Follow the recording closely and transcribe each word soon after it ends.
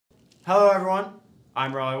Hello everyone,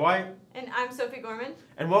 I'm Rawley White. And I'm Sophie Gorman.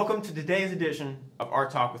 And welcome to today's edition of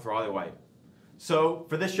Art Talk with Rawley White. So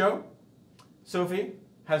for this show, Sophie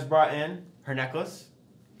has brought in her necklace.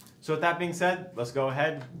 So with that being said, let's go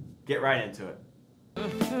ahead, get right into it.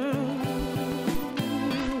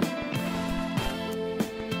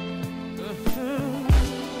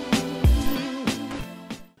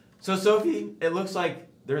 So Sophie, it looks like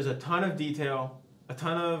there's a ton of detail, a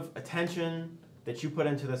ton of attention that you put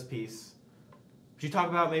into this piece. Could you talk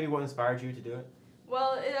about maybe what inspired you to do it?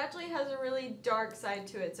 Well, it actually has a really dark side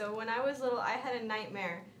to it. So when I was little, I had a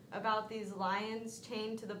nightmare about these lions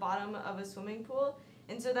chained to the bottom of a swimming pool.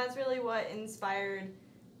 And so that's really what inspired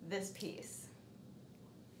this piece.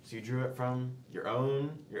 So you drew it from your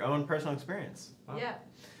own personal experience. Wow. Yeah.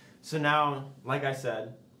 So now, like I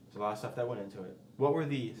said, there's a lot of stuff that went into it. What were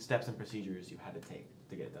the steps and procedures you had to take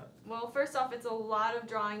to get it done? Well, first off, it's a lot of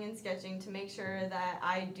drawing and sketching to make sure that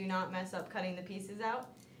I do not mess up cutting the pieces out.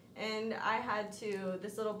 And I had to,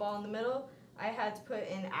 this little ball in the middle, I had to put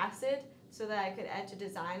in acid so that I could etch a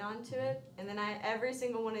design onto it. And then every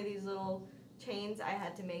single one of these little chains I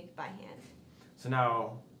had to make by hand. So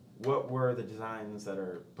now, what were the designs that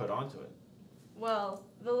are put onto it? Well,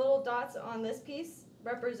 the little dots on this piece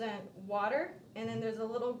represent water, and then there's a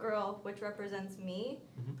little girl which represents me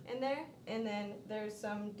in there, and then there's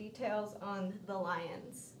some details on the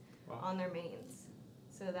lions on their manes,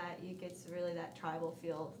 so that you get really that tribal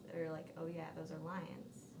feel. They're like, oh yeah, those are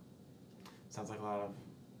lions. Sounds like a lot of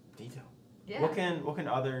detail. Yeah. What can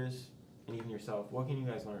others, and even yourself, what can you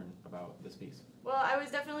guys learn about this piece? Well, I was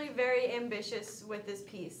definitely very ambitious with this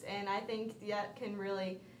piece, and I think that can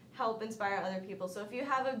really help inspire other people. So if you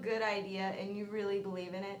have a good idea and you really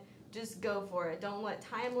believe in it, just go for it. Don't let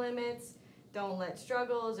time limits, don't let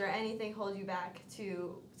struggles or anything hold you back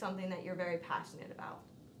to something that you're very passionate about.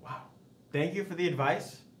 Wow. Thank you for the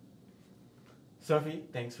advice. Sophie,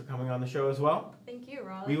 thanks for coming on the show as well. Thank you,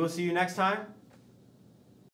 Rawley. We will see you next time.